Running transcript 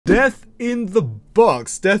Death in the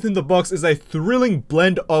box. Death in the box is a thrilling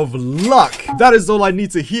blend of luck. That is all I need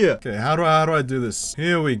to hear. Okay, how do I do this?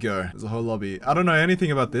 Here we go. There's a whole lobby. I don't know anything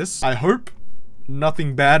about this. I hope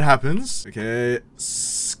nothing bad happens. Okay,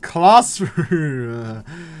 classroom.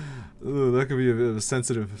 Ooh, that could be a bit of a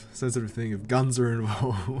sensitive thing if guns are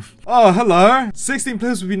involved. Oh, hello. 16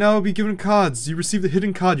 players will be given cards. You receive the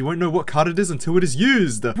hidden card. You won't know what card it is until it is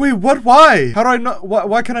used. Wait, what? Why? How do I not?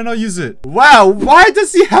 Why can I not use it? Wow, why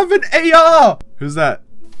does he have an AR? Who's that?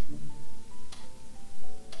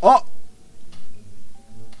 Oh.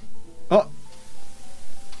 Oh.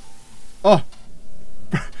 Oh.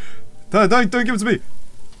 Don't give it to me.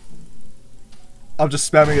 I'm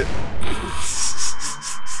just spamming it.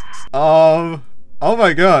 Oh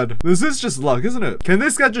my god. This is just luck, isn't it? Can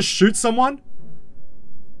this guy just shoot someone?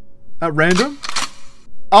 At random?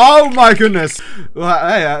 Oh my goodness. Well,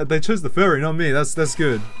 hey, they chose the furry, not me. That's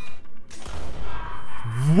good.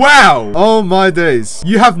 Wow. Oh my days.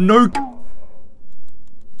 You have no...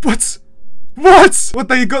 What? What? What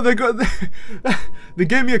they got? They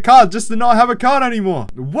gave me a card just to not have a card anymore.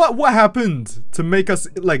 What happened to make us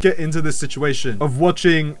like get into this situation of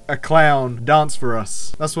watching a clown dance for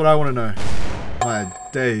us? That's what I want to know. My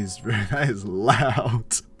days, bro. That is loud.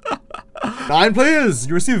 9 players.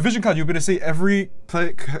 You receive a vision card. You'll be able to see every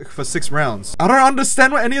play for 6 rounds. I don't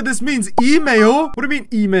understand what any of this means. Email? What do you mean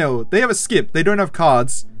email? They have a skip. They don't have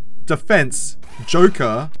cards. Defense.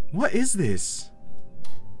 Joker. What is this?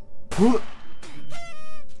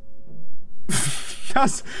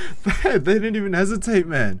 They didn't even hesitate,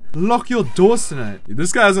 man. Lock your doors tonight.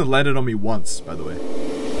 This guy hasn't landed on me once, by the way.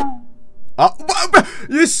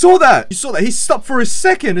 You saw that? You saw that? He stopped for a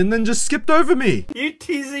second and then just skipped over me. You're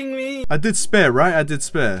teasing me. I did spare, right? I did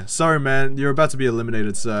spare. Sorry, man. You're about to be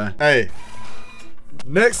eliminated, sir. Hey.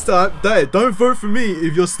 Next time, don't vote for me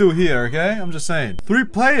if you're still here, okay? I'm just saying. 3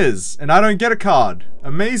 players, and I don't get a card.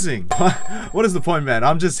 Amazing. What is the point, man?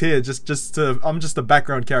 I'm just here, I'm just a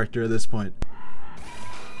background character at this point.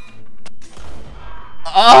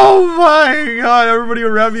 Oh my god, everybody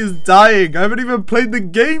around me is dying. I haven't even played the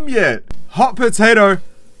game yet. Hot potato.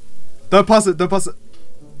 Don't pass it, don't pass it.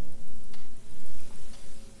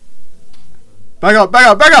 Back up, back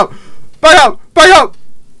up, back up! Back up, back up!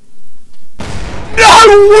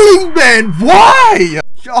 No, man, why?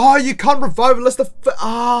 Oh, you can't revive unless the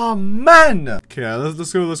man. Okay,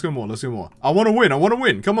 let's go more. I want to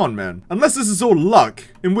win, come on, man. Unless this is all luck,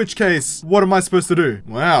 in which case, what am I supposed to do?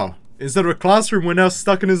 Wow, instead of a classroom, we're now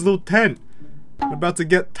stuck in his little tent. I'm about to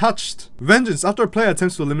get touched. Vengeance, after a player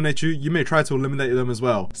attempts to eliminate you, you may try to eliminate them as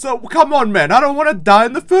well. So, come on, man, I don't want to die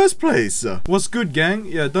in the first place. What's good, gang?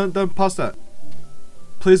 Yeah, don't pass that.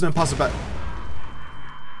 Please don't pass it back.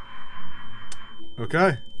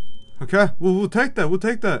 Okay. Okay, we'll take that, we'll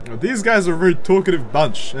take that. These guys are a very talkative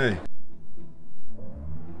bunch, hey.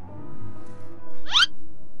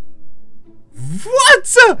 What?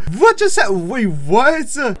 What just happened? Wait,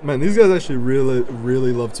 what? Man, these guys actually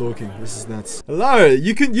really love talking. This is nuts. Hello,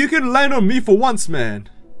 you can land on me for once, man.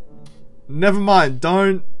 Never mind,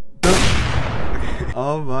 don't.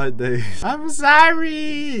 Oh my days. I'm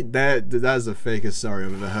sorry. That's the fakest sorry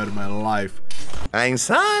I've ever heard in my life. I'm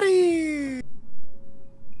sorry.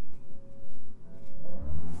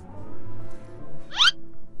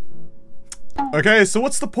 Okay, so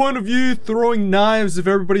what's the point of you throwing knives if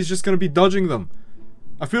everybody's just gonna be dodging them?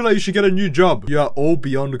 I feel like you should get a new job. You are all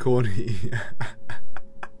beyond corny.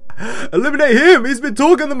 Eliminate him! He's been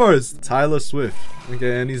talking the most! Tyler Swift.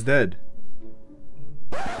 Okay, and he's dead.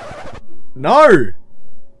 No!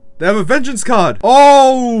 They have a vengeance card!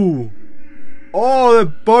 Oh! Oh, they're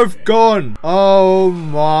both gone! Oh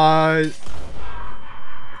my...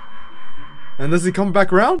 And does he come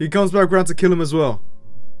back around? He comes back around to kill him as well.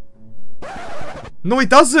 No, he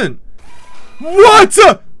doesn't! What?!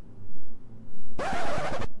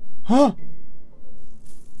 Huh?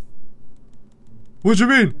 What do you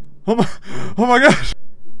mean? Oh my gosh!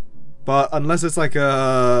 But unless it's like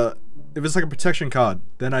a... If it's like a protection card,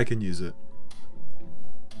 then I can use it.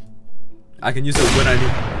 I can use it when I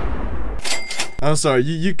need... I'm sorry,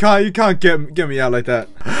 you can't get me out like that.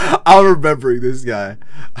 I'm remembering this guy.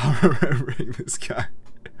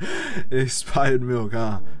 Expired milk,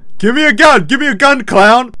 huh? Give me a gun! Give me a gun,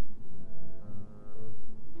 clown!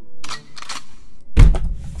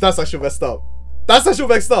 That's actually messed up. That's actually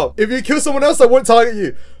messed up. If you kill someone else, I won't target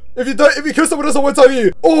you. If you kill someone else, I won't target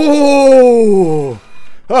you. Oh!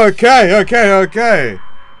 Okay.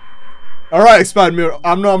 Alright, expired milk.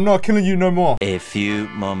 I'm not killing you no more. A few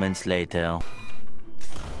moments later.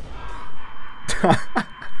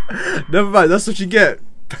 Never mind, that's what you get.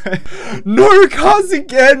 No cards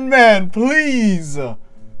again, man, please.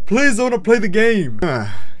 Please, I want to play the game.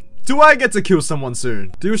 Do I get to kill someone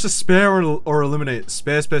soon? Do you wish to spare or eliminate?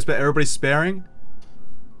 Spare, spare, spare. Everybody's sparing?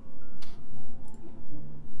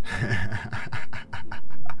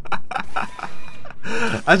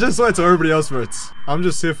 I just saw it to everybody else votes. I'm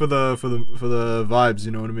just here for the vibes,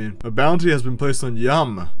 you know what I mean? A bounty has been placed on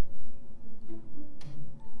Yum.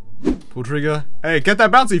 Pull trigger. Hey, get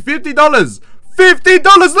that bounty. $50! $50!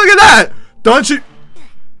 Look at that! Don't you...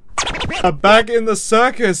 Are back in the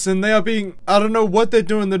circus and they are being... I don't know what they're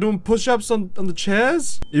doing. They're doing push-ups on the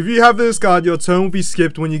chairs? If you have this card, your turn will be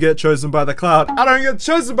skipped when you get chosen by the clown. I don't get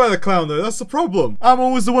chosen by the clown though. That's the problem. I'm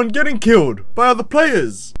always the one getting killed by other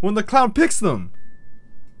players when the clown picks them.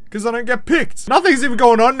 Because I don't get picked. Nothing's even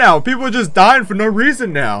going on now. People are just dying for no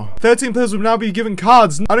reason now. 13 players will now be given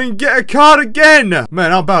cards. I didn't get a card again.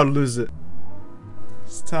 Man, I'm about to lose it.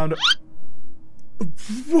 It's time to...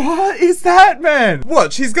 What is that, man?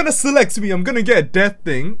 Watch, he's gonna select me. I'm gonna get a death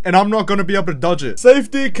thing, and I'm not gonna be able to dodge it.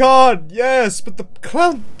 Safety card, yes, but the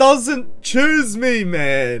clown doesn't choose me,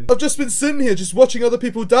 man. I've just been sitting here just watching other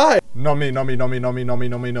people die. Not me, not me, not me, not me, not me,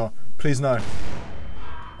 not me, no. Please, no.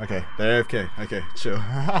 Okay, they're AFK. Okay, chill.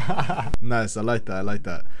 Nice, I like that, I like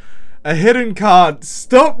that. A hidden card.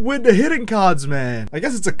 Stop with the hidden cards, man. I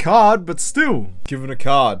guess it's a card, but still. Given a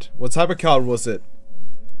card. What type of card was it?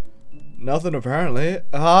 Nothing, apparently.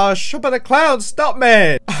 Shot by the clown. Stop,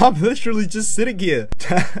 man. I'm literally just sitting here.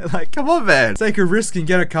 Like, come on, man. Take a risk and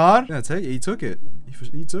get a card. Yeah, take it. He took it.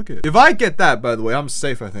 He took it. If I get that, by the way, I'm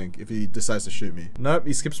safe, I think, if he decides to shoot me. Nope,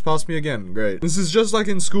 he skips past me again. Great. This is just like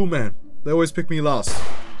in school, man. They always pick me last.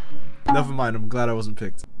 Never mind, I'm glad I wasn't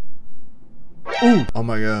picked. Ooh! Oh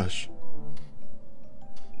my gosh.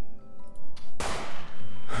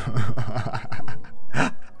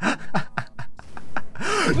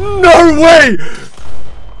 No way!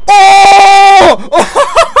 Oh!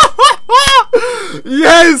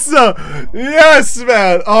 Yes! Yes,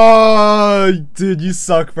 man! Oh, dude, you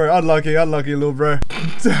suck, bro. Unlucky, unlucky, little bro.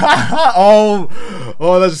 Oh,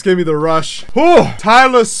 that just gave me the rush. Oh,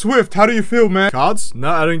 Tyler Swift, how do you feel, man? Cards? No,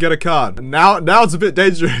 I didn't get a card. Now it's a bit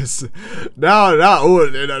dangerous. Now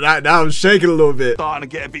I'm shaking a little bit. Starting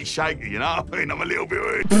to get a bit shaky, you know? I mean, I'm a little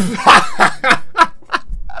bit.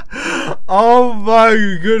 Oh my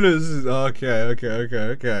goodness. Okay.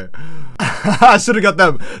 I should have got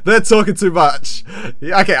them. They're talking too much.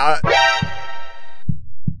 Yeah, okay.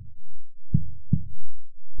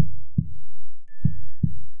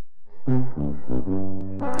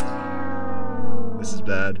 This is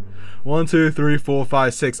bad. 1, 2, 3, 4,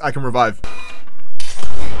 5, 6. I can revive.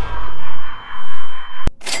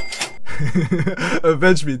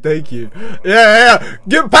 Avenge me, thank you. Yeah.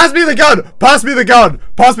 Pass me the gun. Pass me the gun.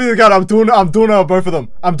 Pass me the gun. I'm doing it, both of them.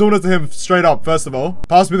 I'm doing it to him straight up. First of all,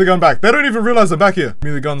 pass me the gun back. They don't even realize I'm back here. Give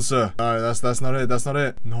me the gun, sir. No, that's not it. That's not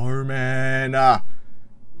it. No, man.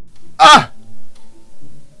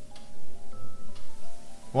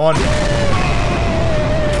 One.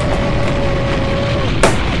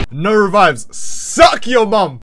 No revives. Suck your mum.